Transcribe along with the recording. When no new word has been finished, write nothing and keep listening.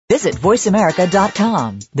Visit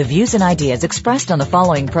voiceamerica.com. The views and ideas expressed on the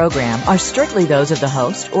following program are strictly those of the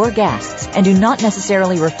host or guests and do not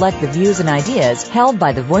necessarily reflect the views and ideas held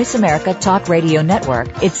by the Voice America Talk Radio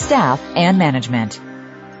Network, its staff, and management.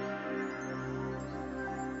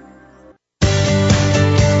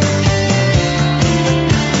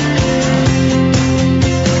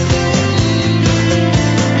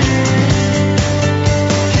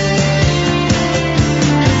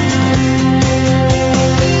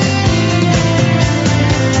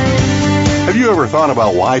 Thought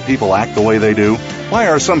about why people act the way they do? Why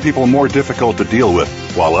are some people more difficult to deal with,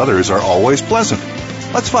 while others are always pleasant?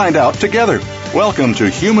 Let's find out together. Welcome to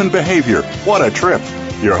Human Behavior. What a trip.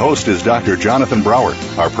 Your host is Dr. Jonathan Brower.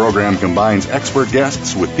 Our program combines expert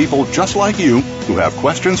guests with people just like you who have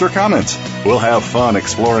questions or comments. We'll have fun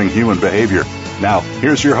exploring human behavior. Now,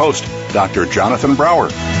 here's your host, Dr. Jonathan Brower.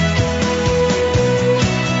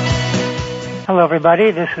 Hello,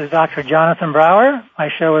 everybody. This is Dr. Jonathan Brower. My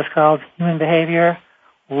show is called Human Behavior,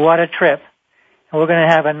 What a Trip. And we're going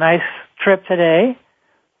to have a nice trip today.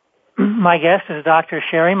 My guest is Dr.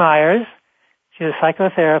 Sherry Myers. She's a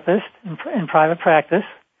psychotherapist in private practice.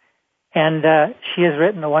 And she has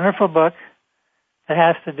written a wonderful book that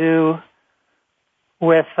has to do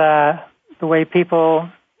with the way people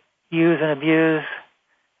use and abuse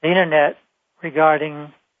the Internet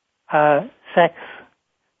regarding sex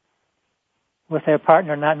with their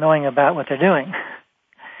partner not knowing about what they're doing.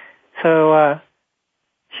 So,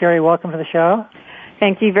 Sherry, welcome to the show.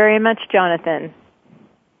 Thank you very much, Jonathan.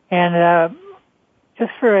 And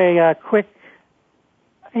just for a quick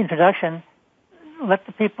introduction, let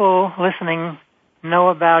the people listening know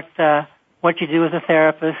about what you do as a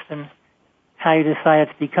therapist and how you decided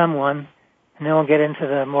to become one, and then we'll get into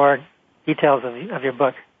the more details of your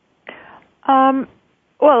book.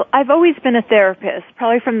 Well, I've always been a therapist,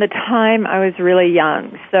 probably from the time I was really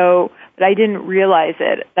young. But I didn't realize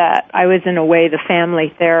it, that I was in a way the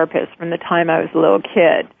family therapist from the time I was a little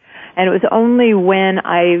kid. And it was only when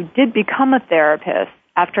I did become a therapist,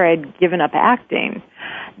 after I'd given up acting,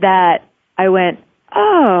 that I went,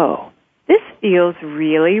 oh, this feels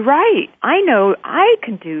really right. I know I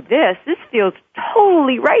can do this. This feels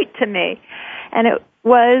totally right to me. And it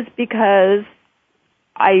was because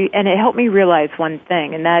and it helped me realize one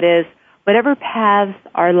thing, and that is whatever paths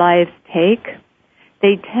our lives take,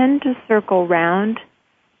 they tend to circle round,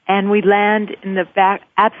 and we land in the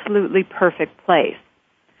absolutely perfect place.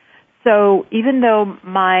 So even though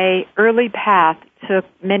my early path took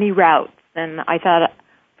many routes, and I thought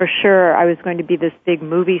for sure I was going to be this big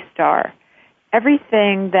movie star,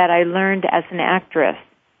 everything that I learned as an actress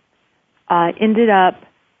ended up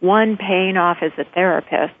paying off as a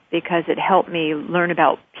therapist because it helped me learn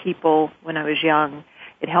about people when I was young.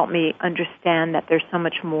 It helped me understand that there's so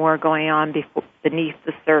much more going on beneath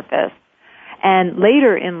the surface. And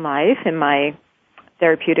later in life, in my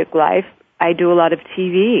therapeutic life, I do a lot of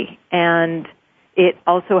TV, and it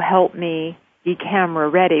also helped me be camera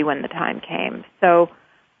ready when the time came. So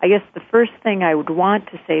I guess the first thing I would want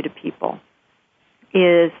to say to people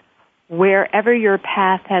is wherever your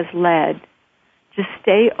path has led, just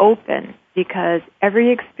stay open, because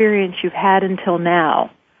every experience you've had until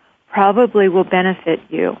now probably will benefit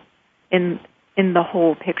you in the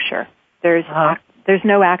whole picture. There's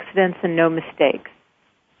no accidents and no mistakes.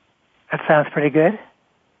 That sounds pretty good.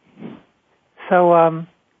 So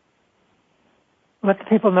let the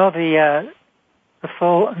people know the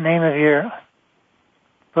full name of your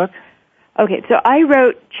book. Okay, so I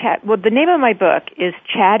wrote the name of my book is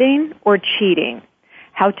Chatting or Cheating: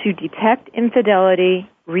 How to Detect Infidelity,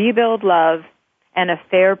 Rebuild Love, and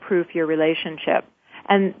Affair-Proof Your Relationship.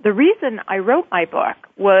 And the reason I wrote my book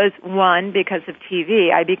was, one, because of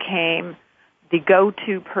TV. I became the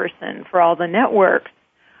go-to person for all the networks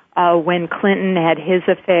when Clinton had his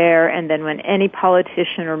affair, and then when any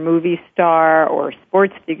politician or movie star or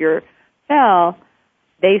sports figure fell,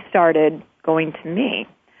 they started going to me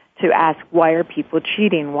to ask, why are people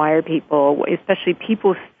cheating? Why are people, especially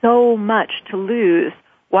people so much to lose,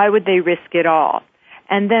 why would they risk it all?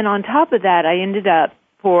 And then on top of that, I ended up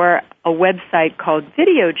for a website called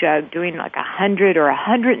VideoJug doing like 100 or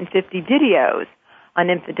 150 videos on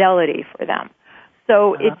infidelity for them.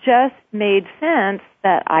 So it just made sense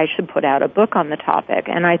that I should put out a book on the topic.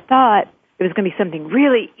 And I thought it was going to be something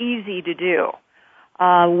really easy to do.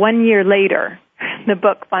 1 year later, the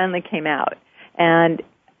book finally came out. And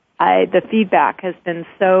the feedback has been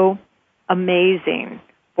so amazing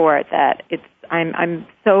for it that I'm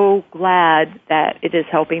so glad that it is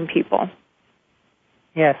helping people.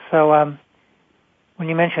 Yes. So when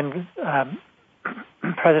you mentioned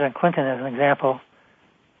President Clinton as an example,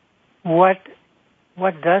 what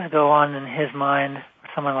what does go on in his mind, for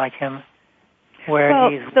someone like him, where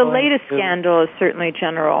he's the latest scandal is certainly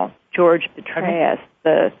General George Petraeus,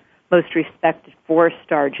 the most respected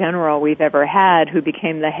four-star general we've ever had, who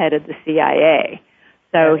became the head of the CIA.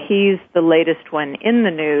 So he's the latest one in the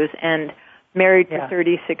news, and married for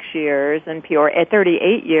 36 years, and or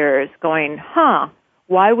 38 years, going,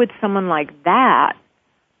 why would someone like that,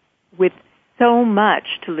 with so much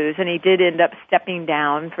to lose, and he did end up stepping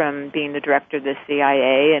down from being the director of the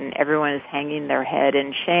CIA, and everyone is hanging their head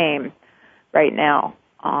in shame right now.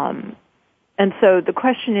 And so the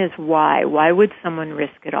question is why? Why would someone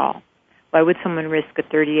risk it all? Why would someone risk a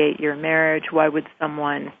 38-year marriage? Why would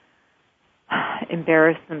someone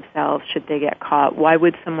embarrass themselves should they get caught? Why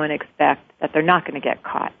would someone expect that they're not going to get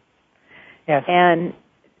caught? Yes. And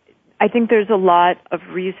I think there's a lot of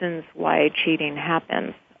reasons why cheating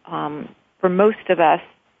happens. For most of us,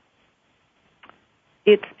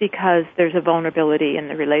 it's because there's a vulnerability in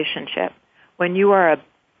the relationship. When you are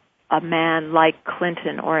a man like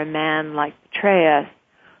Clinton or a man like Petraeus,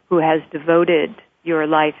 who has devoted your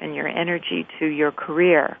life and your energy to your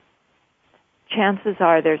career, chances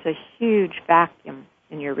are there's a huge vacuum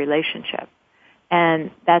in your relationship. And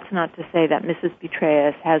that's not to say that Mrs.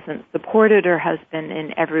 Petraeus hasn't supported her husband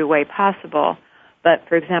in every way possible. But,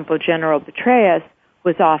 for example, General Petraeus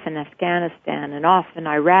was off in Afghanistan and off in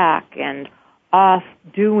Iraq and off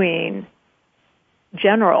doing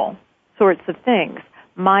general sorts of things.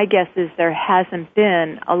 My guess is there hasn't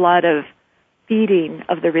been a lot of feeding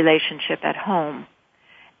of the relationship at home.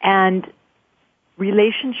 And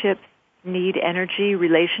relationships need energy.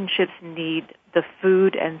 Relationships need the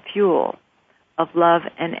food and fuel of love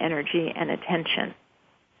and energy and attention.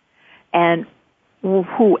 And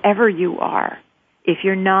whoever you are, if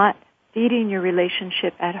you're not feeding your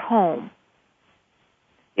relationship at home,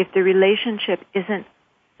 if the relationship isn't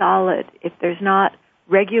solid, if there's not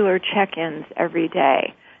regular check-ins every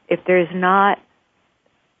day, if there's not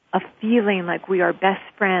a feeling like we are best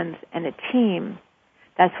friends and a team,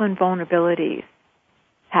 that's when vulnerabilities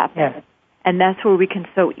happen. Yes. And that's where we can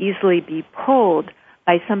so easily be pulled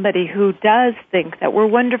by somebody who does think that we're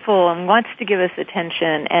wonderful and wants to give us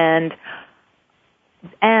attention,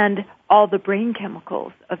 and all the brain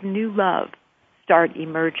chemicals of new love start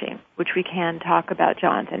emerging, which we can talk about,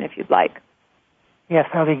 Jonathan, if you'd like. Yes,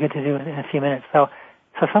 that would be good to do in a few minutes. So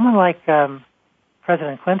someone like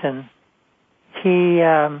President Clinton, he,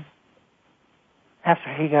 after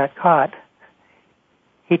he got caught,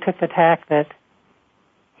 he took the tack that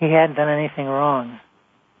he hadn't done anything wrong,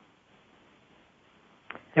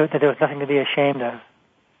 that there was nothing to be ashamed of.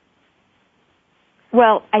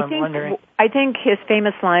 Well, I think his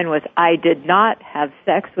famous line was, "I did not have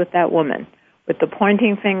sex with that woman," with the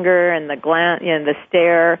pointing finger and the glance and the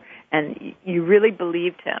stare, and you really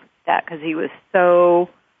believed him that because he was so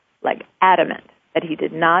adamant that he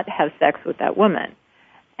did not have sex with that woman.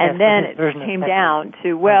 And then it came down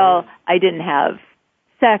to, well, I didn't have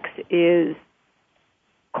sex is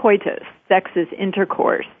coitus, sex is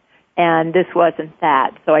intercourse, and this wasn't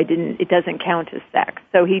that, so it doesn't count as sex.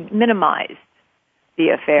 So he minimized the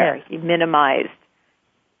affair. Yes. He minimized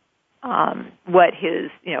what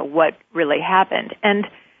really happened. And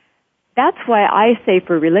that's why I say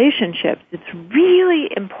for relationships, it's really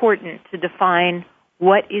important to define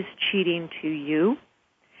what is cheating to you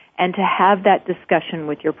and to have that discussion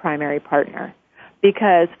with your primary partner.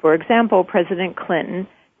 Because, for example, President Clinton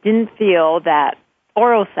didn't feel that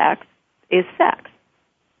oral sex is sex.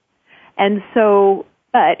 And so,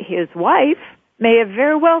 but his wife may have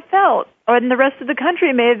very well felt, or the rest of the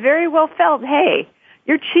country may have very well felt, hey,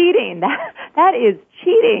 you're cheating. That is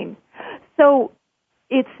cheating. So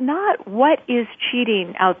it's not what is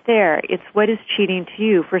cheating out there, it's what is cheating to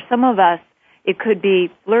you. For some of us, it could be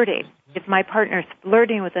flirting. If my partner's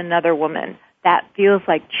flirting with another woman, that feels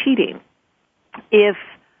like cheating. If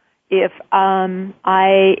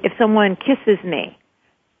someone kisses me,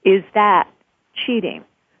 is that cheating?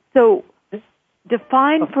 So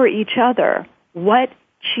define for each other what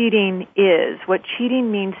cheating is, what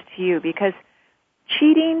cheating means to you, because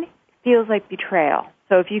cheating feels like betrayal.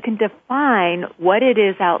 So if you can define what it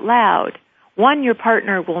is out loud, one, your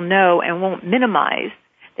partner will know and won't minimize.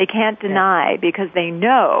 They can't deny because they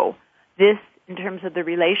know this, in terms of the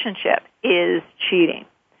relationship, is cheating.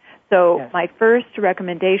 So my first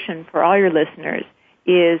recommendation for all your listeners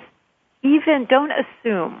is don't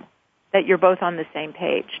assume that you're both on the same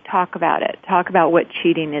page. Talk about it. Talk about what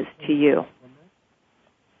cheating is to you.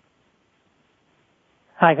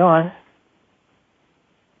 Hi, go on.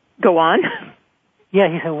 Go on? Yeah,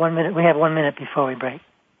 he said 1 minute. We have 1 minute before we break.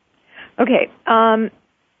 Okay.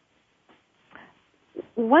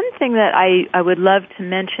 one thing that I would love to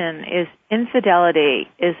mention is infidelity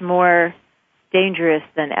is more dangerous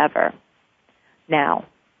than ever now,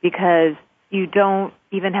 because you don't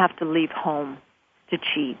even have to leave home to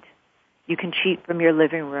cheat. You can cheat from your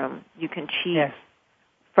living room. You can cheat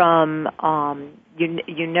from,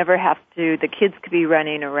 you never have to, the kids could be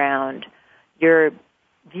running around. Your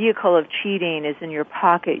vehicle of cheating is in your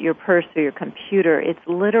pocket, your purse, or your computer. It's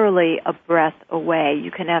literally a breath away.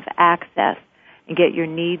 You can have access and get your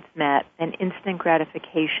needs met and instant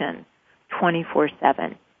gratification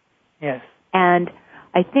 24/7. Yes. And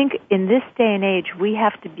I think in this day and age, we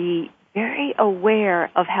have to be very aware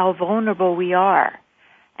of how vulnerable we are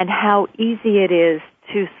and how easy it is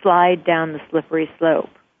to slide down the slippery slope.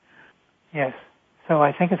 Yes. So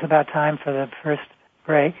I think it's about time for the first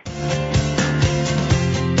break.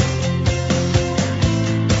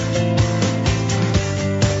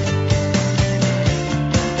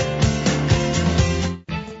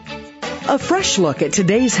 A fresh look at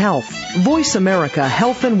today's health. Voice America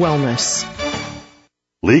Health and Wellness.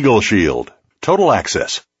 Legal Shield. Total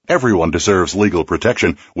access. Everyone deserves legal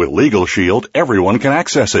protection. With Legal Shield, everyone can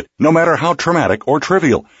access it, no matter how traumatic or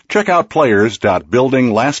trivial. Check out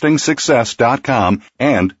players.buildinglastingsuccess.com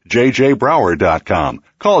and jjbrower.com.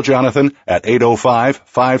 Call Jonathan at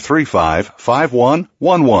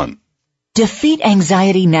 805-535-5111.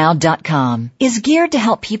 DefeatAnxietyNow.com is geared to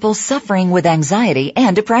help people suffering with anxiety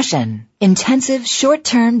and depression. Intensive,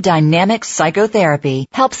 short-term, dynamic psychotherapy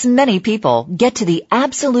helps many people get to the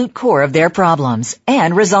absolute core of their problems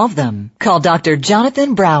and resolve them. Call Dr.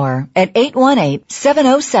 Jonathan Brower at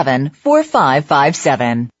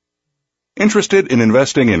 818-707-4557. Interested in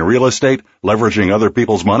investing in real estate, leveraging other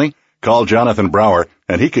people's money? Call Jonathan Brower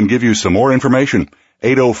and he can give you some more information.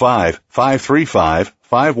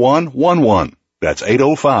 805-535-5111. That's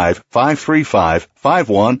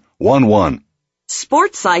 805-535-5111.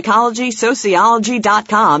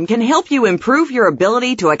 SportsPsychologySociology.com can help you improve your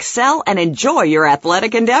ability to excel and enjoy your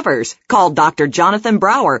athletic endeavors. Call Dr. Jonathan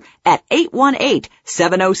Brower at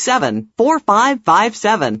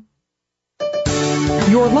 818-707-4557.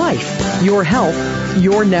 Your life, your health,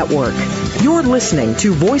 your network. You're listening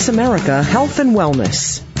to Voice America Health and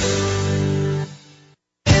Wellness.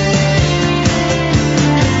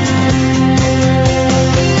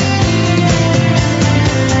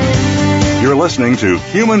 You're listening to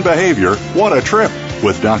Human Behavior, What a Trip,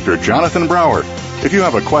 with Dr. Jonathan Brower. If you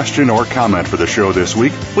have a question or comment for the show this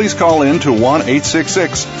week, please call in to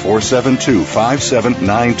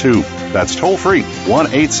 1-866-472-5792. That's toll free,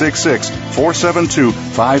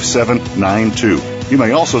 1-866-472-5792. You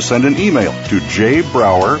may also send an email to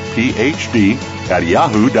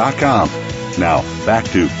jbrowerphd@yahoo.com. Now, back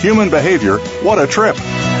to Human Behavior, What a Trip.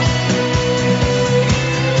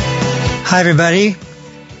 Hi, everybody.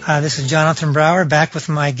 This is Jonathan Brower, back with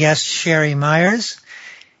my guest, Sherry Myers.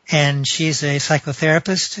 And she's a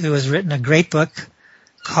psychotherapist who has written a great book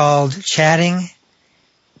called Chatting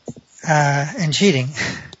and Cheating.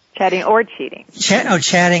 Chatting or Cheating.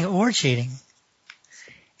 Chatting or Cheating.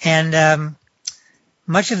 And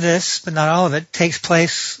much of this, but not all of it, takes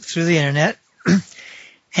place through the Internet.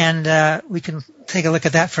 And we can take a look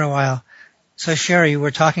at that for a while. So, Sherry,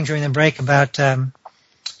 we're talking during the break about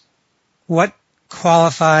what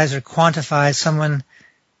qualifies or quantifies someone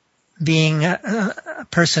being a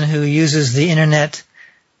person who uses the Internet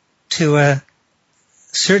to a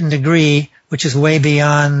certain degree, which is way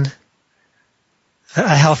beyond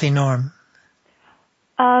a healthy norm.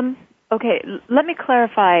 Okay, let me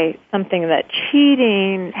clarify something, that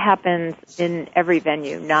cheating happens in every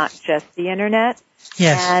venue, not just the Internet.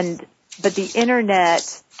 Yes. But the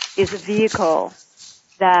Internet is a vehicle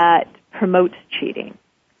that promotes cheating.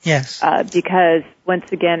 Yes. Because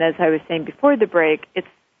once again, as I was saying before the break,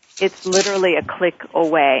 it's literally a click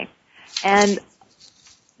away. And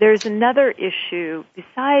there's another issue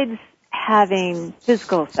besides having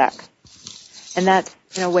physical sex, and that's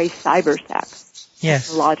in a way cyber sex. Yes.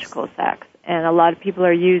 Psychological sex. And a lot of people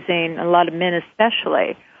are using, a lot of men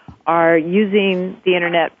especially, are using the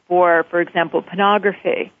Internet for example,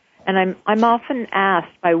 pornography. And I'm often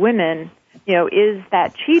asked by women, is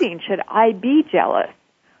that cheating? Should I be jealous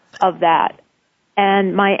of that?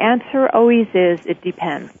 And my answer always is, it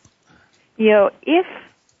depends. If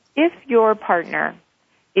your partner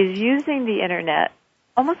is using the Internet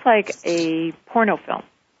almost like a porno film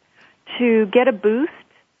to get a boost,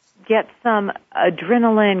 get some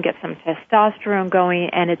adrenaline, get some testosterone going,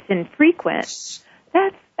 and it's infrequent,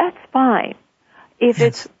 that's fine. If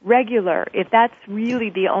it's regular, if that's really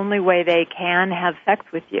the only way they can have sex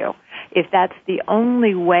with you, if that's the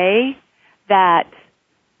only way that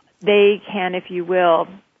they can, if you will,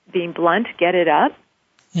 being blunt, get it up,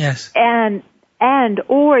 Yes.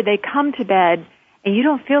 Or they come to bed and you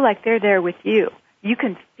don't feel like they're there with you. You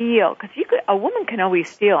can feel, because a woman can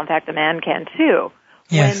always feel, in fact a man can too,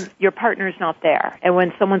 yes. when your partner's not there and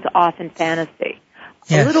when someone's off in fantasy.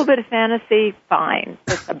 Yes. A little bit of fantasy, fine.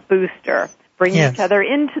 Just a booster. Bring yes. each other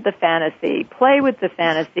into the fantasy. Play with the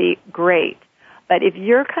fantasy, great. But if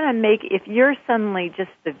you're if you're suddenly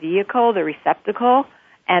just the vehicle, the receptacle,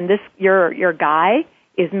 and your guy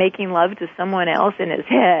is making love to someone else in his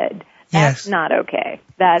head, that's yes. not okay.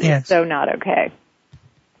 That yes. is so not okay.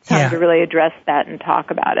 Time to really address that and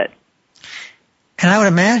talk about it. And I would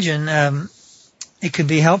imagine it could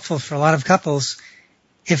be helpful for a lot of couples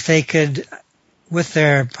if they could, with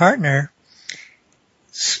their partner,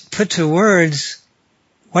 put to words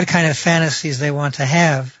what kind of fantasies they want to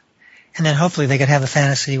have, and then hopefully they could have a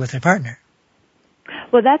fantasy with their partner.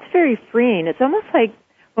 Well, that's very freeing. It's almost like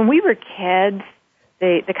when we were kids,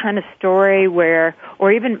 the kind of story where,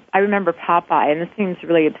 or even, I remember Popeye, and this seems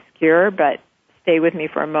really obscure, but stay with me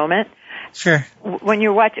for a moment. Sure. When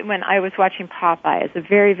I was watching Popeye as a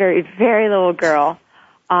very, very, very little girl,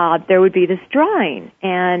 there would be this drawing,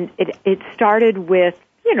 and it started with,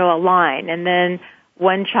 a line, and then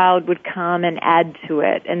one child would come and add to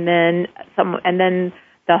it, and then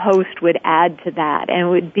the host would add to that, and it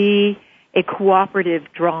would be a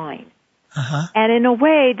cooperative drawing. Uh-huh. And in a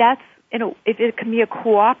way, if it can be a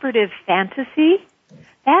cooperative fantasy,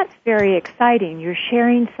 that's very exciting. You're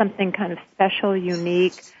sharing something kind of special,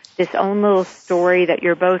 unique, this own little story that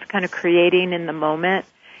you're both kind of creating in the moment.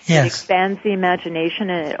 Yes. It expands the imagination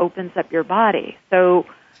and it opens up your body. So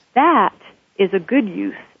that is a good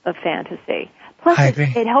use of fantasy. Plus,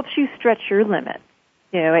 it helps you stretch your limits.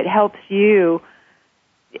 It helps you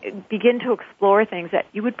begin to explore things that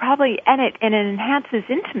you would probably, and it enhances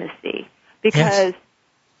intimacy because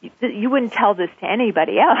you wouldn't tell this to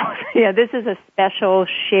anybody else. This is a special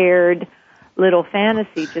shared little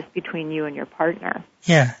fantasy just between you and your partner.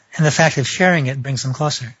 Yeah, and the fact of sharing it brings them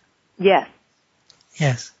closer. Yes.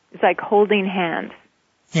 Yes. It's like holding hands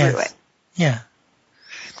through it. Yeah.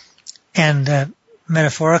 And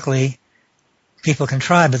metaphorically, people can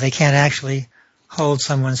try, but they can't actually hold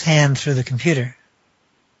someone's hand through the computer.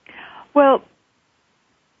 Well,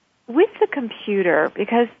 with the computer,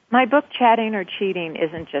 because my book, Chatting or Cheating,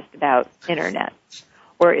 isn't just about internet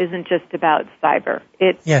or isn't just about cyber.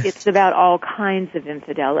 It's about all kinds of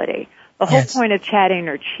infidelity. The whole point of Chatting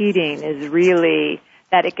or Cheating is really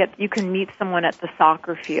that you can meet someone at the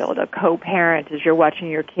soccer field, a co-parent as you're watching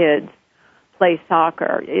your kids play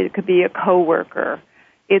soccer. It could be a coworker.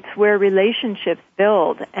 It's where relationships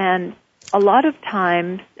build. And a lot of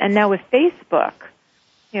times, and now with Facebook,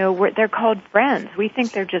 they're called friends. We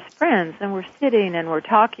think they're just friends, and we're sitting and we're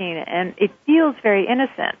talking, and it feels very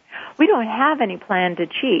innocent. We don't have any plan to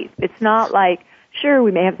cheat. It's not like, sure,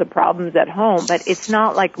 we may have some problems at home, but it's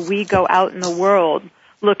not like we go out in the world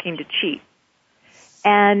looking to cheat.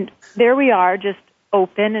 And there we are, just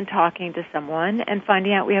open and talking to someone and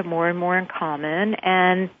finding out we have more and more in common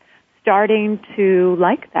and starting to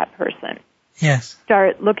like that person. Yes.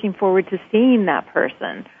 Start looking forward to seeing that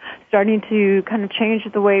person. Starting to kind of change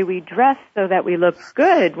the way we dress so that we look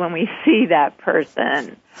good when we see that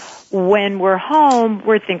person. When we're home,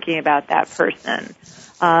 we're thinking about that person.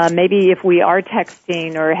 Maybe if we are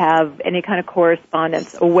texting or have any kind of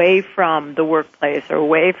correspondence away from the workplace or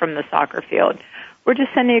away from the soccer field, we're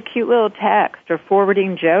just sending a cute little text or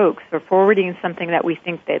forwarding jokes or forwarding something that we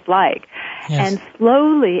think they'd like. Yes. And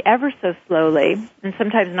slowly, ever so slowly, and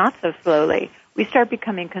sometimes not so slowly, we start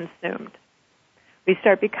becoming consumed. We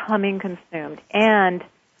start becoming consumed. And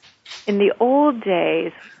in the old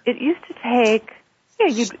days, it used to take,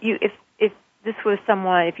 if this was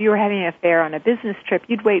someone, if you were having an affair on a business trip,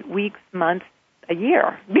 you'd wait weeks, months, a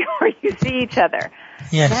year before you see each other.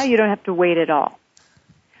 Yes. Now you don't have to wait at all.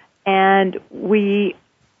 And we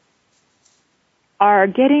are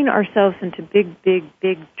getting ourselves into big, big,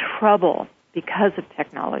 big trouble because of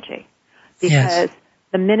technology. Because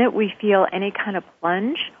the minute we feel any kind of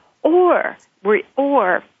plunge, or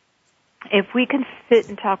if we can sit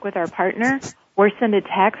and talk with our partner or send a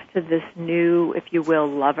text to this new, if you will,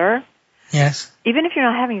 lover. Yes. Even if you're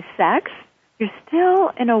not having sex, you're still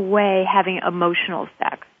in a way having emotional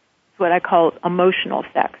sex. It's what I call emotional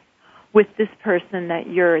sex with this person that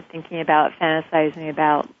you're thinking about, fantasizing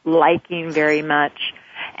about, liking very much.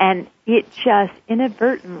 And it just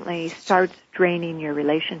inadvertently starts draining your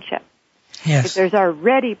relationship. Yes. If there's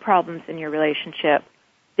already problems in your relationship,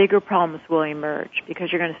 bigger problems will emerge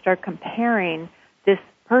because you're going to start comparing this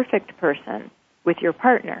perfect person with your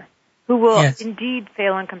partner, who will indeed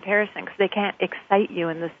fail in comparison because they can't excite you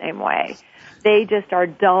in the same way. They just are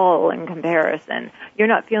dull in comparison. You're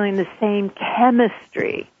not feeling the same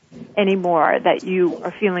chemistry anymore that you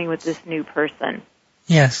are feeling with this new person.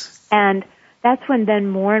 Yes. And that's when then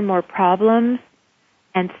more and more problems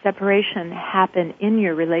and separation happen in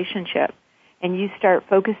your relationship. And you start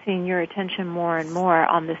focusing your attention more and more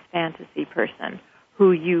on this fantasy person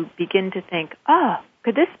who you begin to think, oh,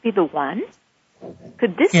 could this be the one?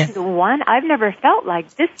 Could this be the one? I've never felt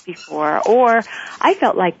like this before. Or I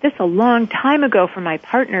felt like this a long time ago for my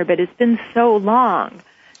partner, but it's been so long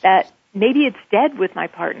that maybe it's dead with my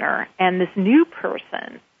partner, and this new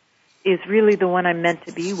person is really the one I'm meant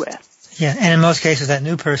to be with. Yeah, and in most cases, that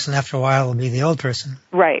new person, after a while, will be the old person.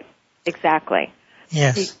 Right, exactly.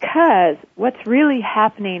 Yes. Because what's really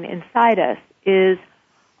happening inside us is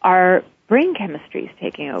our brain chemistry is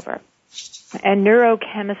taking over. And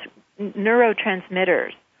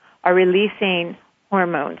neurotransmitters are releasing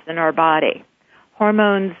hormones in our body.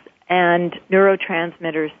 Hormones and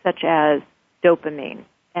neurotransmitters such as dopamine.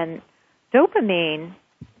 And dopamine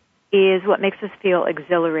is what makes us feel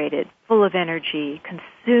exhilarated, full of energy,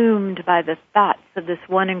 consumed by the thoughts of this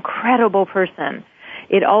one incredible person.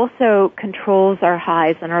 It also controls our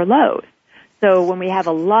highs and our lows. So when we have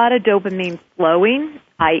a lot of dopamine flowing,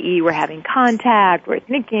 i.e. we're having contact, we're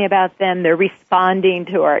thinking about them, they're responding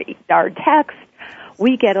to our text,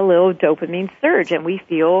 we get a little dopamine surge and we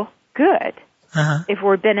feel good. Uh-huh. If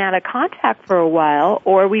we've been out of contact for a while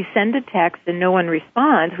or we send a text and no one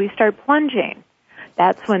responds, we start plunging.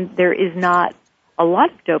 That's when there is not a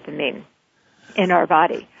lot of dopamine in our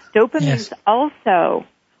body. Dopamine is also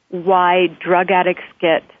why drug addicts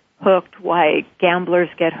get hooked, why gamblers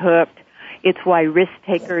get hooked. It's why risk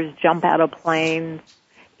takers jump out of planes.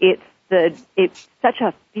 It's such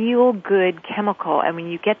a feel-good chemical, and when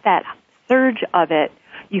you get that surge of it,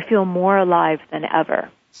 you feel more alive than ever.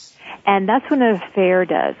 And that's what an affair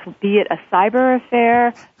does, be it a cyber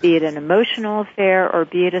affair, be it an emotional affair, or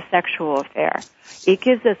be it a sexual affair. It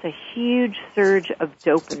gives us a huge surge of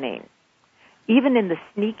dopamine. Even in the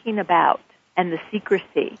sneaking about and the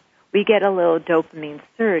secrecy, we get a little dopamine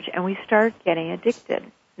surge, and we start getting addicted.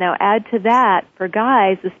 Now, add to that, for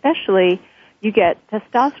guys especially, you get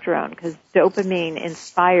testosterone, because dopamine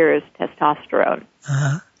inspires testosterone.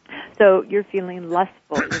 Uh-huh. So you're feeling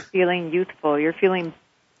lustful, you're feeling youthful, you're feeling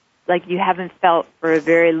like you haven't felt for a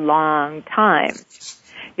very long time.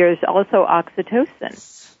 There's also oxytocin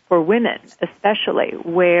for women, especially,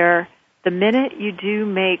 where the minute you do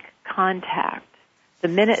make contact, the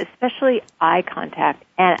minute, especially eye contact,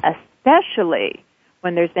 and especially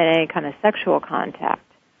when there's been any kind of sexual contact,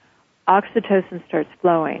 oxytocin starts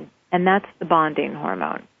flowing, and that's the bonding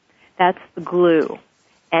hormone. That's the glue.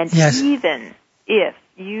 And even if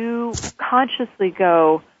you consciously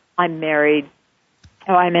go, I'm married,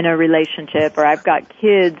 or I'm in a relationship, or I've got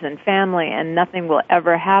kids and family, and nothing will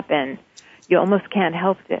ever happen, you almost can't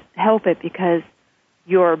help it because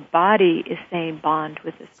your body is saying bond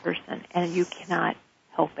with this person, and you cannot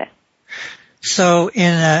help it. So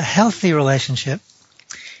in a healthy relationship,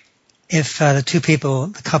 if the two people,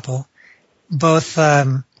 the couple, both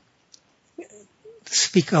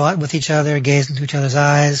speak a lot with each other, gaze into each other's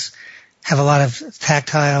eyes, have a lot of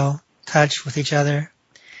tactile touch with each other,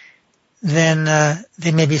 then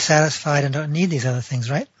they may be satisfied and don't need these other things,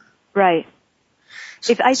 right? Right.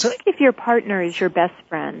 If your partner is your best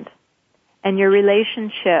friend and your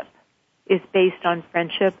relationship is based on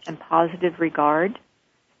friendship and positive regard,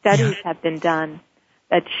 studies have been done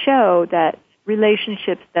that show that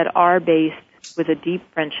relationships that are based with a deep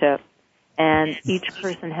friendship and each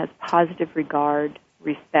person has positive regard,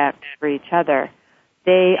 respect for each other,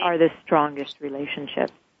 they are the strongest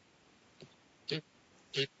relationships.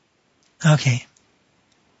 Okay.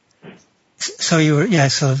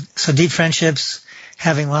 So so deep friendships,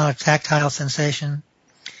 having a lot of tactile sensation,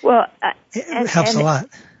 well, it helps a lot.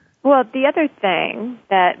 Well, the other thing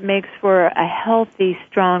that makes for a healthy,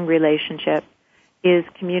 strong relationship is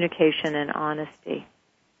communication and honesty.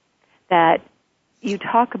 That you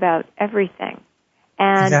talk about everything.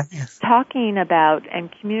 And talking about,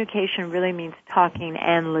 and communication really means talking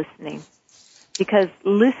and listening. Because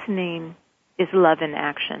listening is love in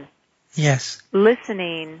action. Yes.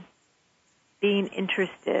 Listening, being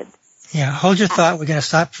interested. Yeah, hold your thought. We're going to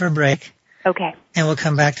stop for a break. Okay. And we'll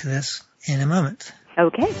come back to this in a moment.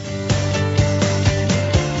 Okay.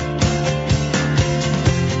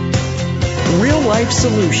 Real Life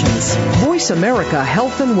Solutions. Voice America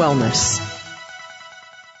Health and Wellness.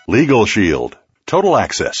 Legal Shield. Total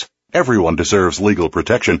access. Everyone deserves legal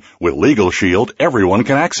protection. With Legal Shield, everyone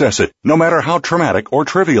can access it, no matter how traumatic or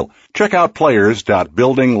trivial. Check out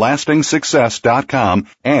players.buildinglastingsuccess.com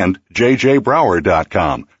and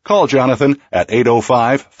jjbrower.com. Call Jonathan at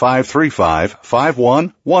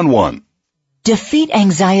 805-535-5111.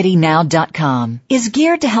 DefeatAnxietyNow.com is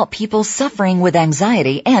geared to help people suffering with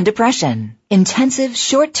anxiety and depression. Intensive,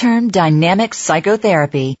 short-term, dynamic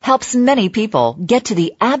psychotherapy helps many people get to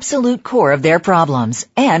the absolute core of their problems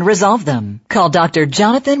and resolve them. Call Dr.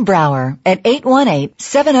 Jonathan Brower at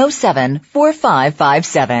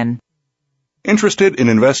 818-707-4557. Interested in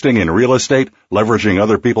investing in real estate, leveraging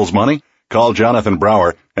other people's money? Call Jonathan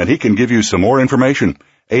Brower and he can give you some more information.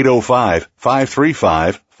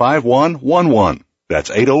 805-535-5111. That's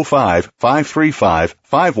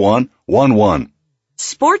 805-535-5111.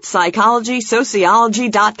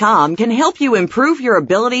 SportsPsychologySociology.com can help you improve your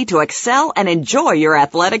ability to excel and enjoy your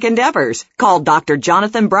athletic endeavors. Call Dr.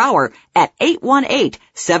 Jonathan Brower at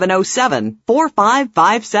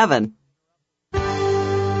 818-707-4557.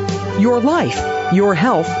 Your life, your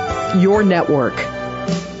health, your network.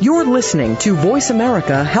 You're listening to Voice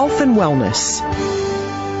America Health and Wellness.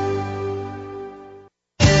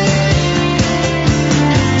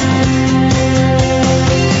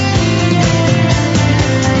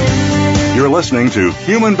 You're listening to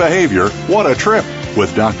Human Behavior, What a Trip,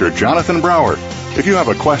 with Dr. Jonathan Brower. If you have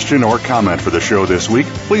a question or comment for the show this week,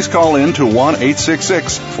 please call in to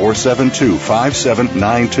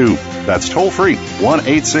 1-866-472-5792. That's toll free,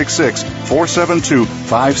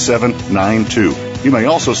 1-866-472-5792. You may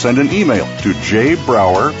also send an email to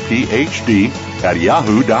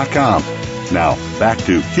jbrowerphd@yahoo.com. Now, back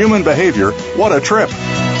to Human Behavior, What a Trip.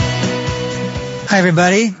 Hi,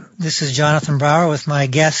 everybody. This is Jonathan Brower with my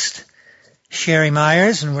guest, Sherry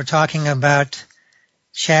Myers, and we're talking about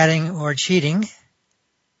chatting or cheating.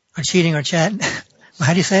 Or cheating or chat.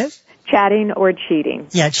 How do you say it? Chatting or cheating.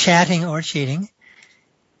 Yeah, chatting or cheating.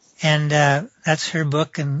 And that's her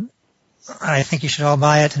book, and I think you should all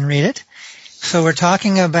buy it and read it. So we're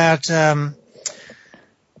talking about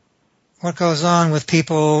what goes on with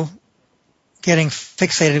people getting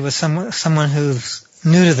fixated with someone who's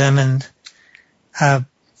new to them and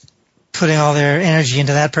putting all their energy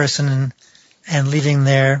into that person and leaving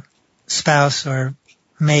their spouse or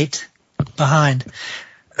mate behind.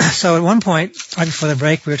 So at one point, right before the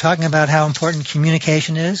break, we were talking about how important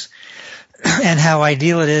communication is and how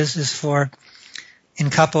ideal it is for, in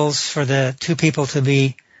couples, for the two people to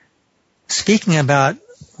be speaking about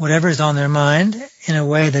whatever is on their mind in a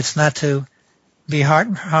way that's not to be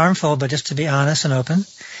harmful, but just to be honest and open.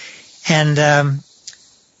 And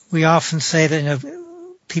we often say that,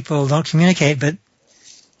 people don't communicate, but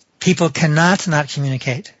people cannot not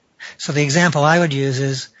communicate. So the example I would use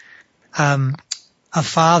is a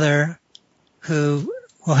father who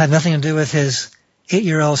will have nothing to do with his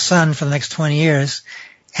 8-year-old son for the next 20 years,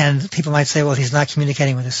 and people might say, well, he's not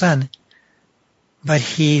communicating with his son, but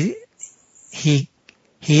he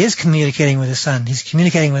is communicating with his son. He's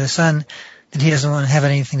communicating with his son that he doesn't want to have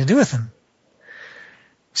anything to do with him.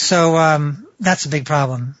 So that's a big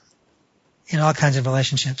problem in all kinds of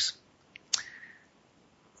relationships.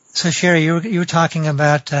 So Sherry, you were talking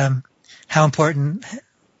about how important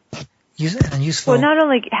and useful. Well, not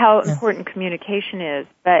only how important communication is,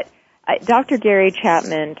 but Dr. Gary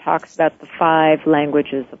Chapman talks about the 5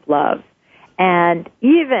 languages of love. And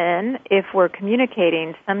even if we're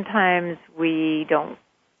communicating, sometimes we don't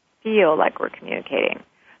feel like we're communicating.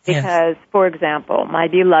 Because, for example, my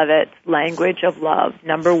beloved's language of love,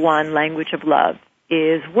 number 1 language of love,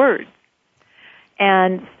 is words.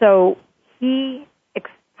 And so he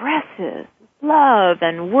expresses love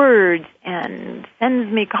and words and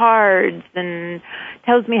sends me cards and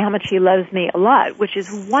tells me how much he loves me a lot, which is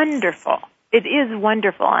wonderful. It is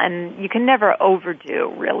wonderful, and you can never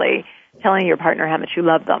overdo, really, telling your partner how much you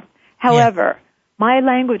love them. However, my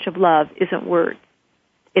language of love isn't words.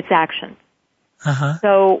 It's actions. Uh-huh.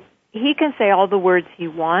 So he can say all the words he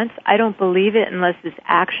wants. I don't believe it unless his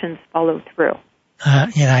actions follow through.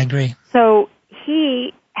 Yeah, I agree. So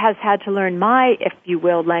he has had to learn my, if you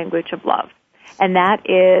will, language of love. And that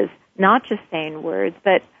is not just saying words,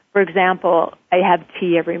 but, for example, I have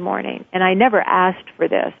tea every morning. And I never asked for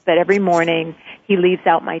this, but every morning he leaves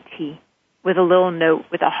out my tea with a little note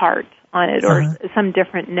with a heart on it or some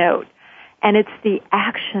different note. And it's the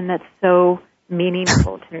action that's so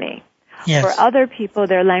meaningful to me. Yes. For other people,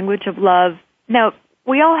 their language of love, now,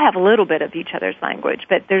 we all have a little bit of each other's language,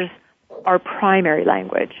 but there's our primary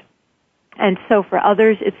language. And so for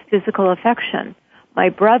others, it's physical affection. My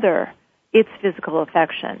brother, it's physical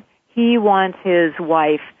affection. He wants his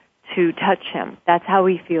wife to touch him. That's how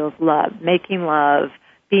he feels love, making love,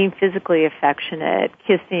 being physically affectionate,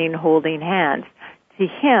 kissing, holding hands, to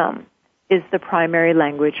him is the primary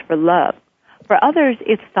language for love. For others,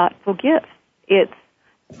 it's thoughtful gifts. It's,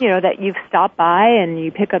 that you've stopped by and you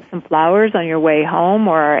pick up some flowers on your way home,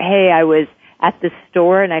 or, hey, I was at the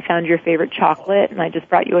store and I found your favorite chocolate and I just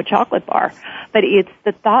brought you a chocolate bar. But it's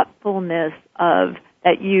the thoughtfulness of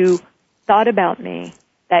that you thought about me,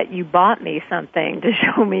 that you bought me something to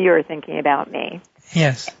show me you're thinking about me.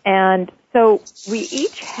 Yes. And so we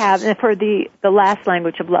each have, and for the last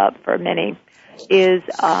language of love for many is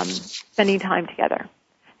spending time together.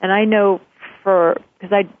 And I know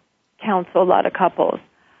because I counsel a lot of couples,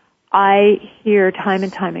 I hear time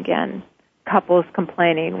and time again couples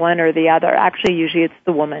complaining, one or the other. Actually, usually it's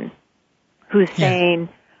the woman who's saying,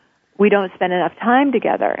 we don't spend enough time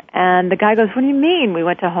together. And the guy goes, what do you mean? We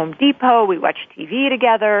went to Home Depot, we watched TV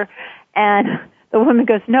together. And the woman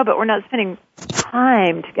goes, no, but we're not spending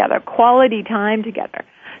time together, quality time together.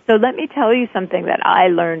 So let me tell you something that I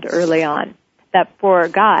learned early on, that for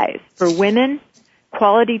guys, for women,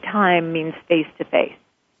 quality time means face-to-face.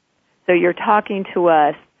 So you're talking to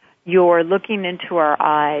us, you're looking into our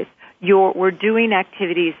eyes, we're doing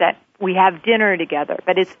activities that we have dinner together,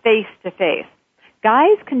 but it's face-to-face.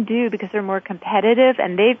 Guys can do because they're more competitive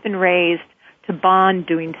and they've been raised to bond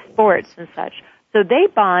doing sports and such. So they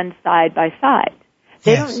bond side by side.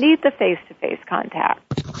 They don't need the face-to-face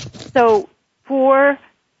contact. So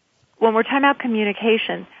when we're talking about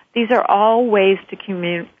communication, these are all ways to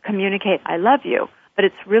communicate I love you. But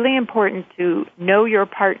it's really important to know your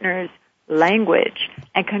partner's language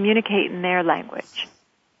and communicate in their language.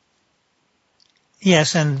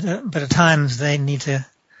 Yes, but at times the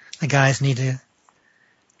guys need to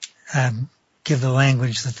give the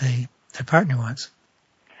language that their partner wants.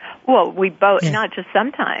 Well, we both, not just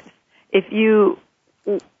sometimes. If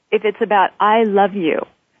it's about I love you,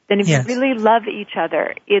 then if you really love each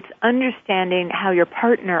other, it's understanding how your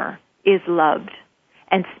partner is loved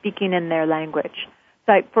and speaking in their language.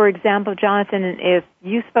 So, for example, Jonathan, if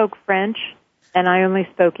you spoke French and I only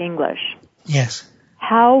spoke English,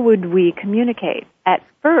 how would we communicate? At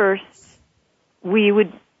first, it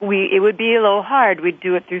would be a little hard. We'd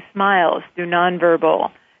do it through smiles, through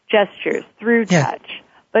nonverbal gestures, through touch.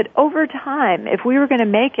 But over time, if we were going to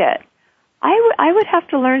make it, I would have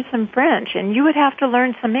to learn some French and you would have to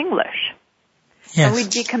learn some English. Yes. And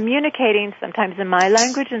we'd be communicating sometimes in my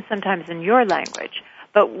language and sometimes in your language.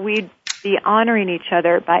 But we'd be honoring each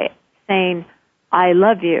other by saying, I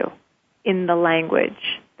love you in the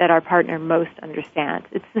language that our partner most understands.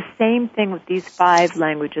 It's the same thing with these 5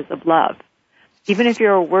 languages of love. Even if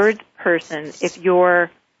you're a words person, if your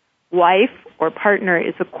wife or partner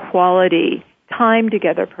is a quality time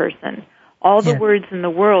together person, all the words in the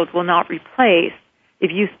world will not replace if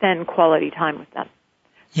you spend quality time with them.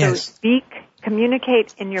 Yes. So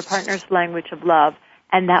communicate in your partner's language of love,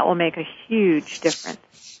 and that will make a huge difference.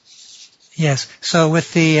 Yes. So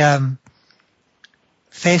with the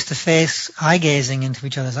face-to-face eye gazing into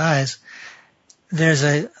each other's eyes, there's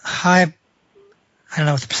a high, I don't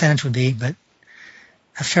know what the percentage would be, but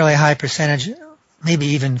a fairly high percentage, maybe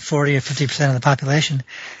even 40 or 50% of the population,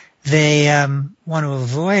 they want to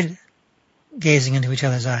avoid gazing into each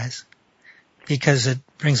other's eyes because it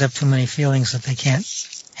brings up too many feelings that they can't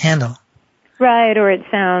handle. Right, or it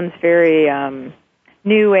sounds very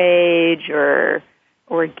new age or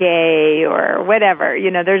gay or whatever.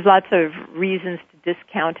 There's lots of reasons to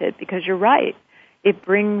discount it because you're right. It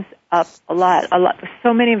brings up a lot.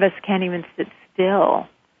 So many of us can't even sit still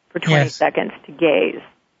for 20 seconds to gaze.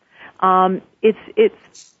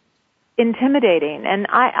 It's intimidating, and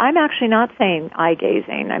I'm actually not saying eye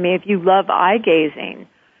gazing. I mean, if you love eye gazing,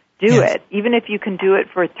 do it. Even if you can do it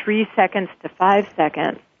for 3 seconds to 5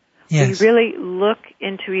 seconds. We really look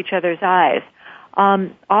into each other's eyes.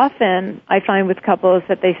 Often I find with couples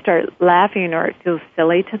that they start laughing or it feels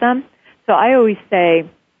silly to them. So I always say,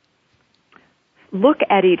 look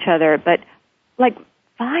at each other, but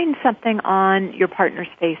find something on your partner's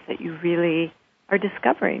face that you really are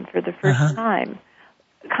discovering for the first time.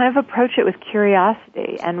 Kind of approach it with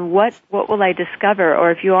curiosity and what will I discover?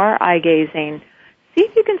 Or if you are eye gazing, see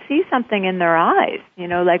if you can see something in their eyes,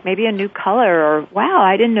 like maybe a new color or, wow,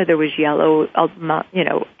 I didn't know there was yellow,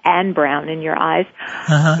 and brown in your eyes.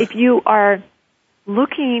 If you are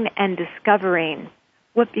looking and discovering,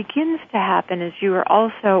 what begins to happen is you are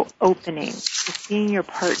also opening to seeing your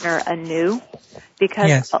partner anew,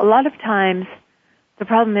 because a lot of times the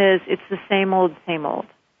problem is it's the same old,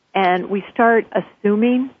 and we start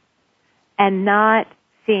assuming and not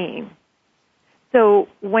seeing. So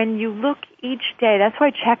when you look each day, that's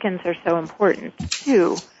why check-ins are so important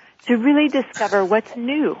too, to really discover what's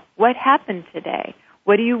new, what happened today,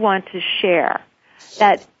 What do you want to share?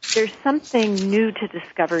 That there's something new to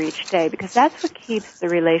discover each day, because that's what keeps the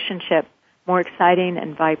relationship more exciting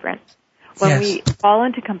and vibrant. When we fall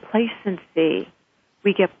into complacency,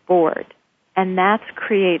 we get bored, and that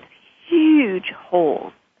creates huge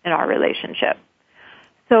holes in our relationship.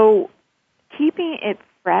 So keeping it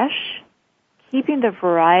fresh, keeping the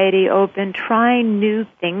variety open, trying new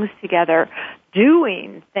things together,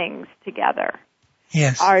 doing things together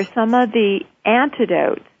are some of the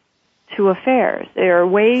antidotes to affairs. There are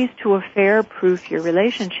ways to affair-proof your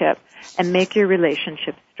relationship and make your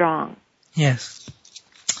relationship strong. Yes.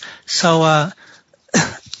 So,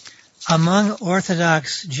 among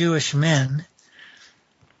Orthodox Jewish men,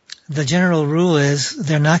 the general rule is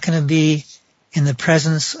they're not going to be in the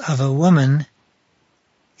presence of a woman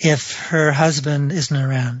if her husband isn't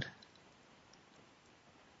around.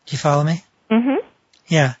 Do you follow me? Mm-hmm.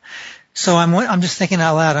 Yeah. So I'm just thinking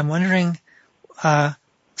out loud. I'm wondering,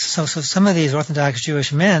 so some of these Orthodox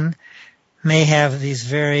Jewish men may have these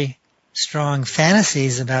very strong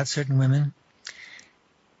fantasies about certain women,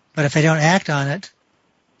 but if they don't act on it,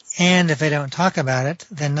 and if they don't talk about it,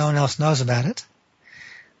 then no one else knows about it.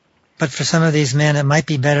 But for some of these men, it might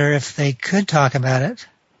be better if they could talk about it,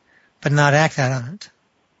 but not act out on it.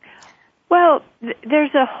 Well,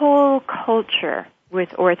 there's a whole culture with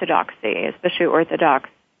Orthodoxy, especially Orthodox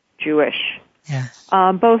Jewish,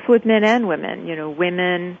 both with men and women. You know,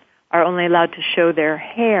 women are only allowed to show their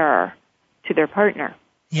hair to their partner,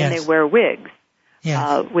 and they wear wigs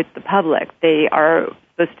with the public. They are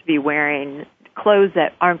supposed to be wearing clothes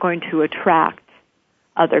that aren't going to attract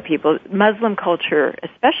other people. Muslim culture,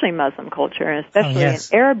 especially Muslim culture, and especially in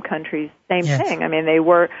Arab countries, same thing. I mean, they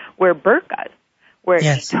wear burqas, where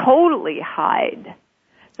they totally hide.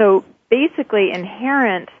 So basically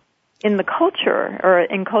inherent in the culture or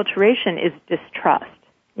enculturation is distrust.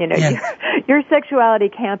 You know, your sexuality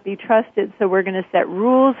can't be trusted, so we're going to set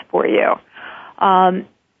rules for you.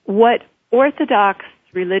 What Orthodox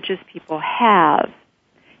religious people have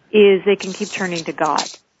is they can keep turning to God.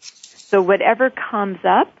 So whatever comes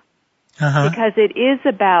up, because it is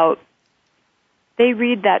about, they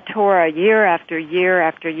read that Torah year after year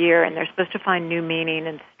after year, and they're supposed to find new meaning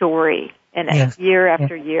and story in it year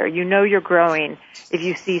after year. You know you're growing if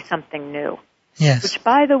you see something new. Yes. Which,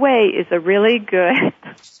 by the way, is a really good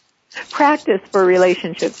practice for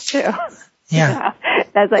relationships, too. Yeah.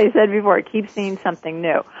 As I said before, keep seeing something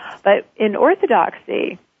new. But in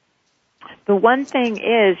Orthodoxy, the one thing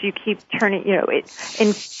is you keep turning, you know,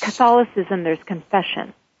 in Catholicism there's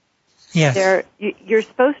confession. Yes. You're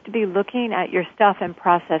supposed to be looking at your stuff and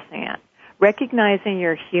processing it, recognizing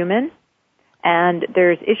you're human and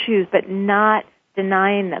there's issues, but not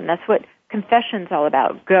denying them. That's what confession's all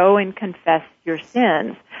about. Go and confess your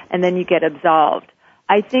sins, and then you get absolved.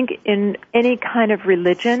 I think in any kind of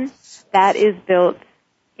religion, that is built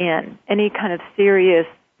in. Any kind of serious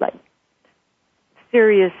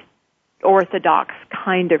Orthodox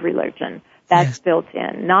kind of religion, that's built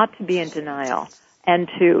in. Not to be in denial. And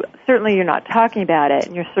certainly you're not talking about it,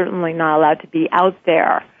 and you're certainly not allowed to be out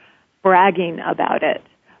there bragging about it.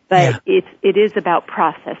 But it is about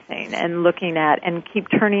processing and looking at and keep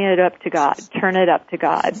turning it up to God. Turn it up to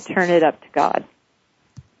God. Turn it up to God.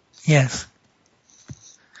 Yes.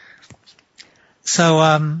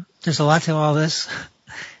 So there's a lot to all this.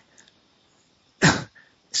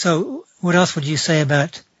 So what else would you say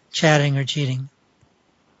about chatting or cheating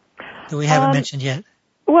that we haven't mentioned yet?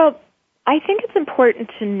 Well, I think it's important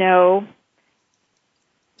to know,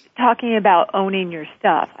 talking about owning your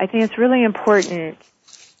stuff, I think it's really important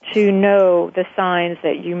to know the signs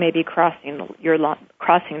that you may be crossing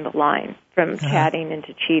the line from chatting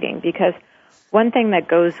into cheating, because one thing that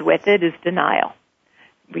goes with it is denial.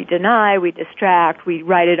 We deny, we distract, we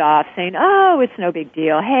write it off saying, oh, it's no big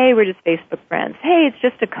deal. Hey, we're just Facebook friends. Hey, it's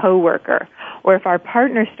just a coworker. Or if our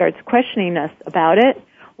partner starts questioning us about it,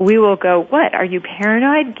 we will go, what, are you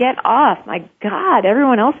paranoid? Get off. My God,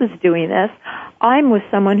 everyone else is doing this. I'm with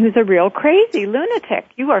someone who's a real crazy lunatic.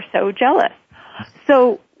 You are so jealous.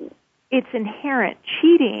 So it's inherent.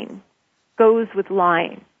 Cheating goes with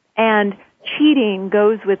lying, and cheating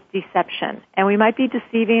goes with deception. And we might be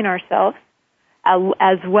deceiving ourselves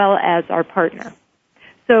as well as our partner.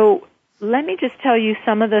 So let me just tell you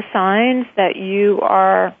some of the signs that you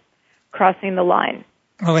are crossing the line.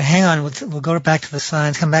 Oh, wait, hang on. We'll go back to the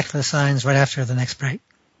signs, come back to the signs right after the next break.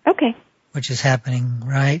 Okay. Which is happening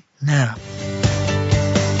right now.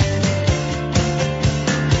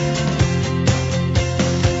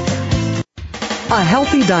 A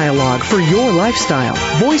healthy dialogue for your lifestyle.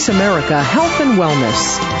 Voice America Health and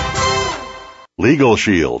Wellness. Legal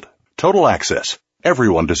Shield. Total access.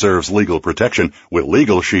 Everyone deserves legal protection. With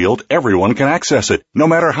Legal Shield, everyone can access it, no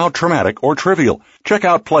matter how traumatic or trivial. Check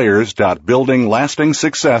out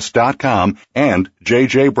players.buildinglastingsuccess.com and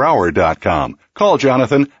jjbrower.com. Call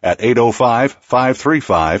Jonathan at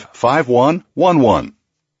 805-535-5111.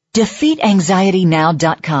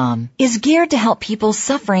 DefeatAnxietyNow.com is geared to help people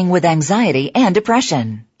suffering with anxiety and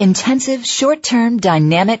depression. Intensive, short-term,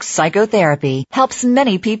 dynamic psychotherapy helps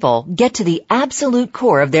many people get to the absolute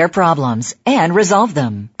core of their problems and resolve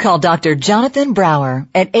them. Call Dr. Jonathan Brower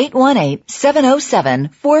at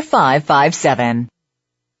 818-707-4557.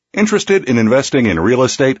 Interested in investing in real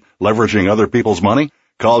estate, leveraging other people's money?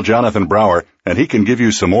 Call Jonathan Brower, and he can give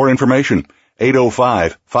you some more information.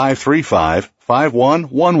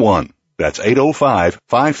 805-535-5111. That's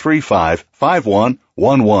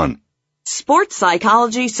 805-535-5111.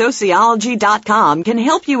 SportsPsychologySociology.com can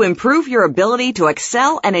help you improve your ability to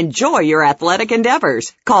excel and enjoy your athletic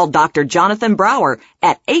endeavors. Call Dr. Jonathan Brower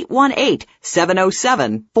at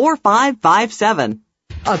 818-707-4557.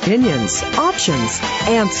 Opinions, options,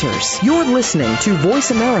 answers. You're listening to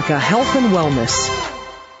Voice America Health and Wellness.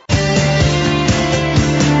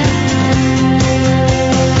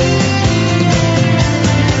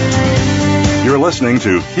 You're listening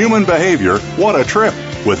to Human Behavior, What a Trip,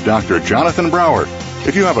 with Dr. Jonathan Brower.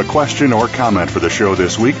 If you have a question or comment for the show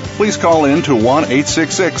this week, please call in to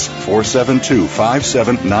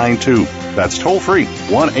 1-866-472-5792. That's toll free,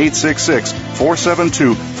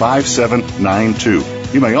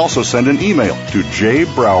 1-866-472-5792. You may also send an email to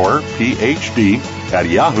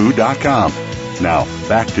jbrowerphd@yahoo.com. Now,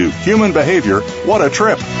 back to Human Behavior, What a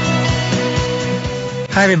Trip.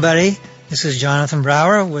 Hi, everybody. This is Jonathan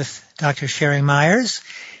Brower with Dr. Sherry Myers,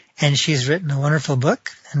 and she's written a wonderful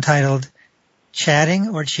book entitled Chatting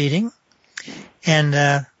or Cheating, and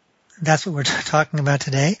that's what we're talking about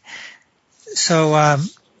today. So,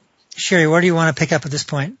 Sherry, where do you want to pick up at this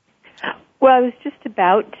point? Well, I was just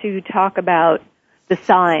about to talk about the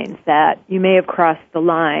signs that you may have crossed the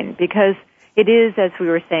line, because it is, as we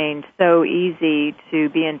were saying, so easy to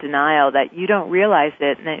be in denial that you don't realize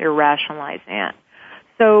it and that you're rationalizing it.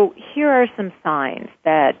 So here are some signs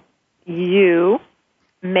that you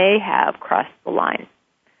may have crossed the line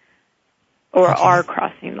or are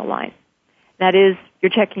crossing the line. That is, you're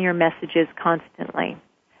checking your messages constantly.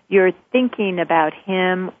 You're thinking about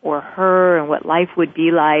him or her and what life would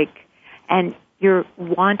be like, and you're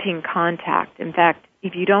wanting contact. In fact,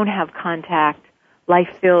 if you don't have contact,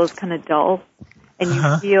 life feels kind of dull, and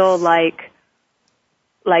you feel like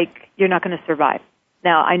you're not going to survive.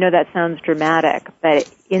 Now, I know that sounds dramatic,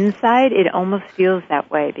 but inside it almost feels that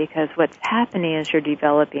way, because what's happening is you're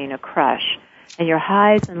developing a crush, and your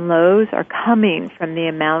highs and lows are coming from the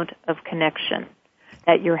amount of connection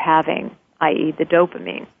that you're having, i.e. the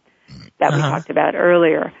dopamine that we talked about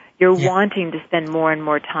earlier. You're wanting to spend more and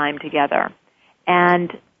more time together,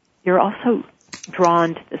 and you're also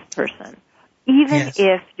drawn to this person. Even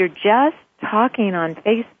if you're just talking on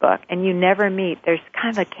Facebook and you never meet, there's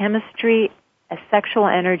kind of a chemistry, a sexual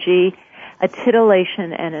energy, a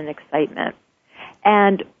titillation, and an excitement.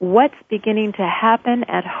 And what's beginning to happen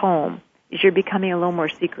at home is you're becoming a little more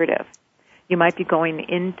secretive. You might be going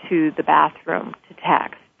into the bathroom to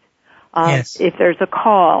text. If there's a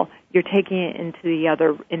call, you're taking it in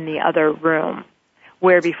the other room,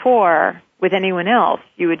 where before, with anyone else,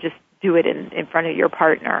 you would just do it in front of your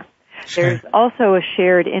partner. Sure. There's also a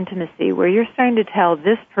shared intimacy where you're starting to tell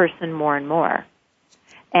this person more and more,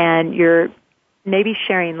 and you're maybe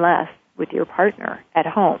sharing less with your partner at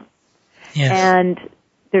home. Yes. And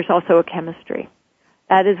there's also a chemistry.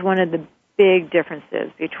 That is one of the big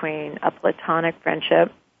differences between a platonic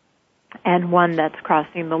friendship and one that's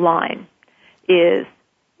crossing the line. Is,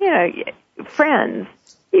 friends,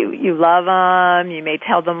 you love them, you may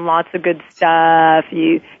tell them lots of good stuff,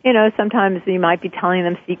 sometimes you might be telling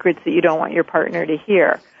them secrets that you don't want your partner to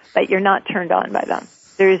hear, but you're not turned on by them.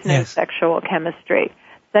 There is no sexual chemistry.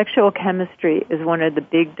 Sexual chemistry is one of the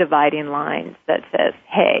big dividing lines that says,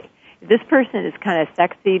 hey, if this person is kind of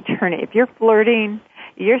sexy, turn it. If you're flirting,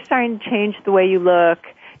 you're starting to change the way you look,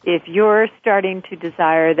 if you're starting to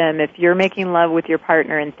desire them, if you're making love with your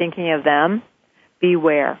partner and thinking of them,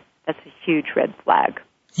 beware. That's a huge red flag.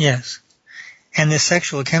 Yes. And this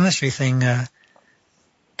sexual chemistry thing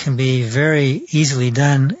can be very easily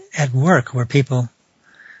done at work, where people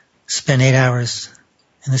spend 8 hours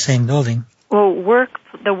in the same building. Well,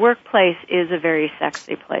 the workplace is a very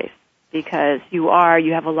sexy place, because you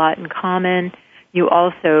have a lot in common. You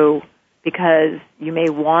also, because you may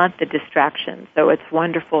want the distraction. So it's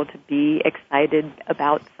wonderful to be excited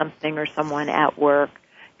about something or someone at work.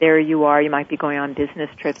 There you are, you might be going on business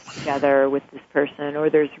trips together with this person, or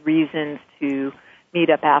there's reasons to meet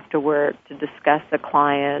up after work to discuss a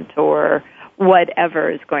client or whatever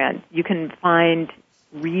is going on. You can find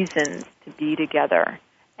reasons to be together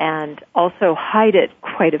and also hide it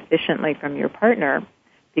quite efficiently from your partner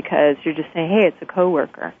because you're just saying, hey, it's a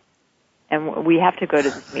coworker. And we have to go to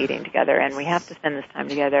this meeting together, and we have to spend this time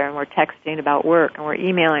together, and we're texting about work, and we're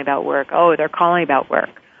emailing about work. Oh, they're calling about work.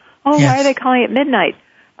 Oh, Yes. Why are they calling at midnight?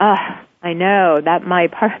 I know that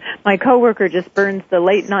my coworker just burns the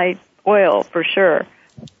late night oil for sure.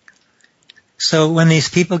 So when these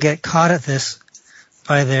people get caught at this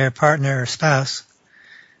by their partner or spouse,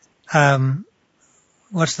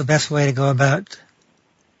 what's the best way to go about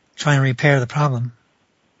trying to repair the problem?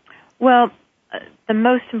 Well, the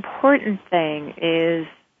most important thing is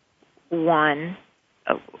one.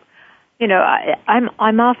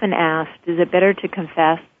 I'm often asked, is it better to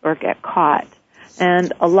confess or get caught?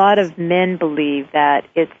 And a lot of men believe that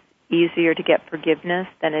it's easier to get forgiveness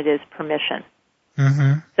than it is permission.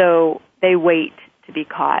 Mm-hmm. So they wait to be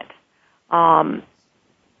caught.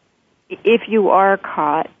 If you are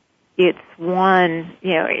caught, it's one,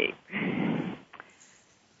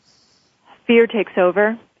 fear takes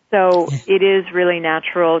over. So it is really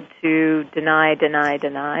natural to deny.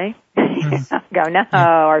 Mm-hmm. Go, no,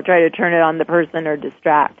 or try to turn it on the person or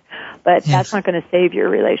distract. But that's not going to save your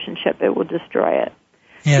relationship. It will destroy it.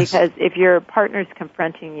 Yes. Because if your partner's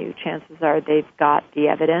confronting you, chances are they've got the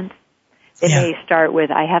evidence. It may start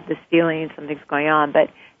with, I have this feeling something's going on, but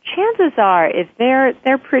chances are if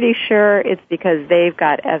they're pretty sure it's because they've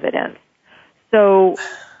got evidence. So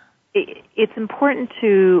it's important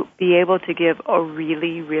to be able to give a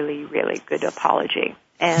really, really, really good apology.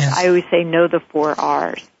 And I always say know the 4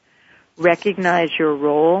 R's. Recognize your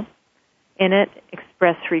role in it,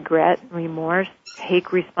 express regret, remorse,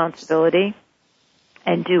 take responsibility,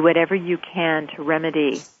 and do whatever you can to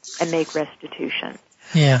remedy and make restitution.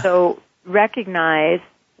 Yeah. So recognize,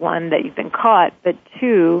 1, that you've been caught, but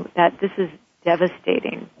 2, that this is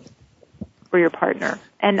devastating for your partner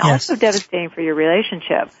and also devastating for your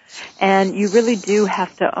relationship. And you really do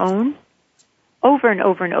have to own over and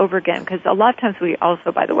over and over again, because a lot of times we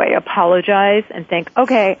also, by the way, apologize and think,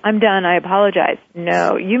 okay, I'm done, I apologize.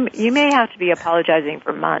 No, you may have to be apologizing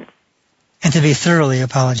for months. And to be thoroughly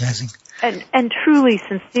apologizing. And truly,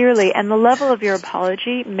 sincerely, and the level of your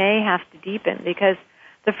apology may have to deepen, because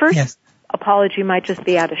the first apology might just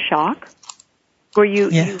be out of shock, where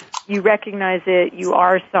you recognize it, you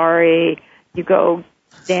are sorry, you go,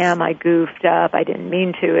 damn, I goofed up, I didn't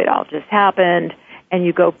mean to, it all just happened, and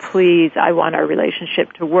you go, please, I want our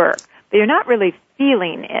relationship to work. But you're not really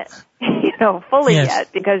feeling it, fully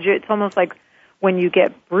yet, because it's almost like when you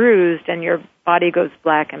get bruised and your body goes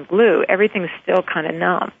black and blue, everything's still kind of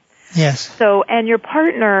numb. Yes. So, and your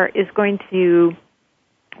partner is going to,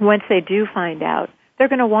 once they do find out, they're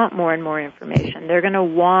going to want more and more information. They're going to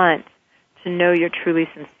want to know you're truly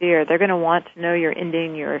sincere. They're going to want to know you're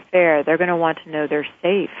ending your affair. They're going to want to know they're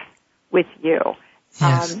safe with you.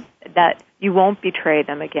 Yes. That you won't betray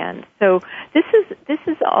them again. So this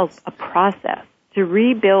is a process. To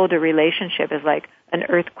rebuild a relationship is like an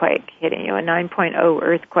earthquake hitting you, a 9.0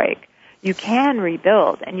 earthquake. You can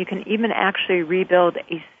rebuild, and you can even actually rebuild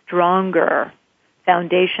a stronger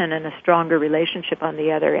foundation and a stronger relationship on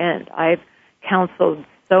the other end. I've counseled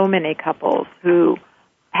so many couples who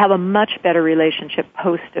have a much better relationship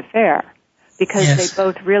post-affair because they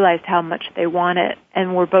both realized how much they want it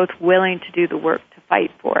and were both willing to do the work to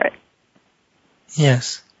fight for it.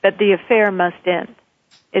 Yes. But the affair must end.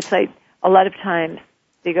 It's like a lot of times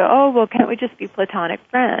they go, oh, well, can't we just be platonic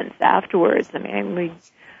friends afterwards?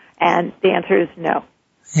 And the answer is no,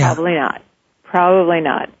 probably not. Probably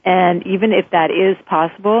not. And even if that is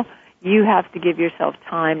possible, you have to give yourself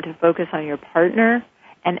time to focus on your partner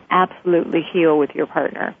and absolutely heal with your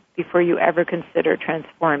partner before you ever consider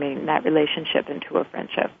transforming that relationship into a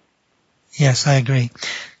friendship. Yes, I agree.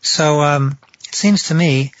 So it seems to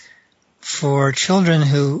me for children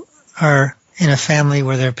who are in a family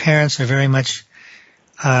where their parents are very much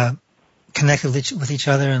connected with each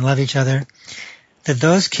other and love each other, that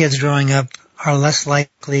those kids growing up are less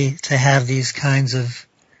likely to have these kinds of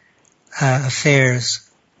affairs,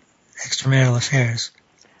 extramarital affairs.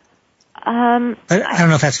 But I don't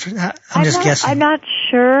know if that's, I'm just guessing. I'm not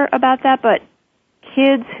sure about that, but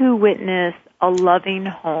kids who witness a loving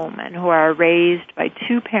home and who are raised by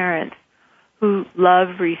two parents who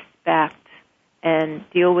love, respect, and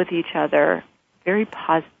deal with each other very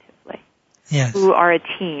positively, who are a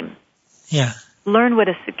team, learn what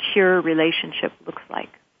a secure relationship looks like.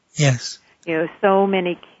 Yes. So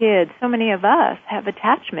many kids, so many of us have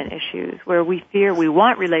attachment issues where we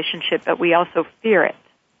want relationship, but we also fear it.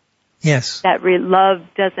 Yes. That love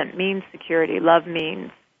doesn't mean security. Love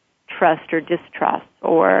means trust or distrust,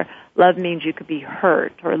 or love means you could be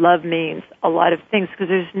hurt, or love means a lot of things, because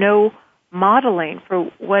there's no modeling for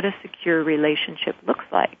what a secure relationship looks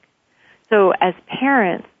like. So as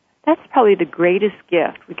parents, that's probably the greatest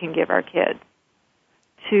gift we can give our kids,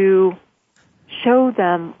 to show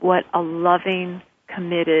them what a loving,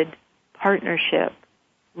 committed partnership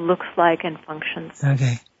looks like and functions.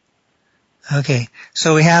 Okay.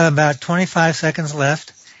 So we have about 25 seconds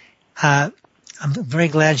left. I'm very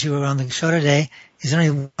glad you were on the show today. Is there any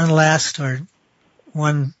one last or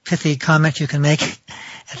one pithy comment you can make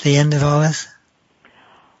at the end of all this?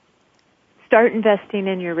 Start investing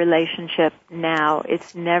in your relationship now.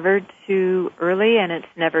 It's never too early and it's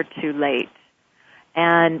never too late.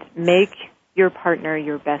 And make your partner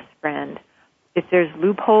your best friend. If there's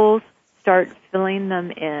loopholes, start filling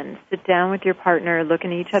them in. Sit down with your partner, look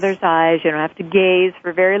in each other's eyes. You don't have to gaze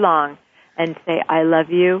for very long, and say, I love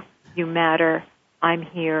you, you matter, I'm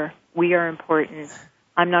here, we are important,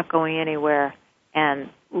 I'm not going anywhere, and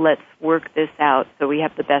let's work this out so we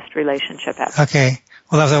have the best relationship ever. Okay.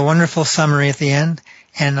 Well, that was a wonderful summary at the end,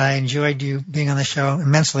 and I enjoyed you being on the show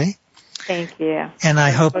immensely. Thank you. And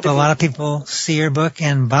I hope a lot of people see your book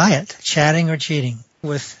and buy it, Chatting or Cheating,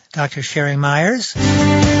 with Dr. Sherry Myers.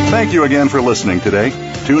 Thank you again for listening today.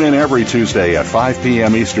 Tune in every Tuesday at 5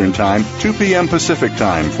 p.m. Eastern Time, 2 p.m. Pacific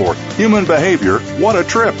Time for Human Behavior, What a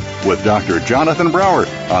Trip, with Dr. Jonathan Brower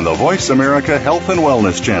on the Voice America Health and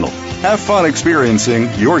Wellness Channel. Have fun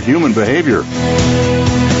experiencing your human behavior.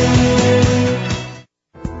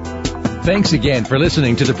 Thanks again for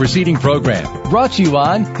listening to the preceding program, brought to you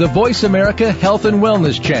on the Voice America Health and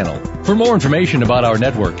Wellness Channel. For more information about our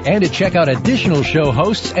network and to check out additional show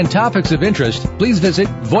hosts and topics of interest, please visit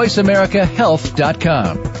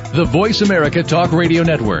voiceamericahealth.com. The Voice America Talk Radio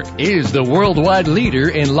Network is the worldwide leader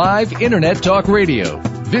in live Internet talk radio.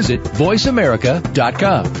 Visit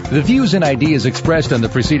voiceamerica.com. The views and ideas expressed on the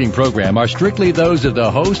preceding program are strictly those of the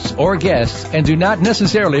hosts or guests and do not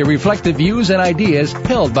necessarily reflect the views and ideas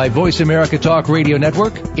held by Voice America Talk Radio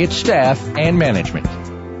Network, its staff, and management.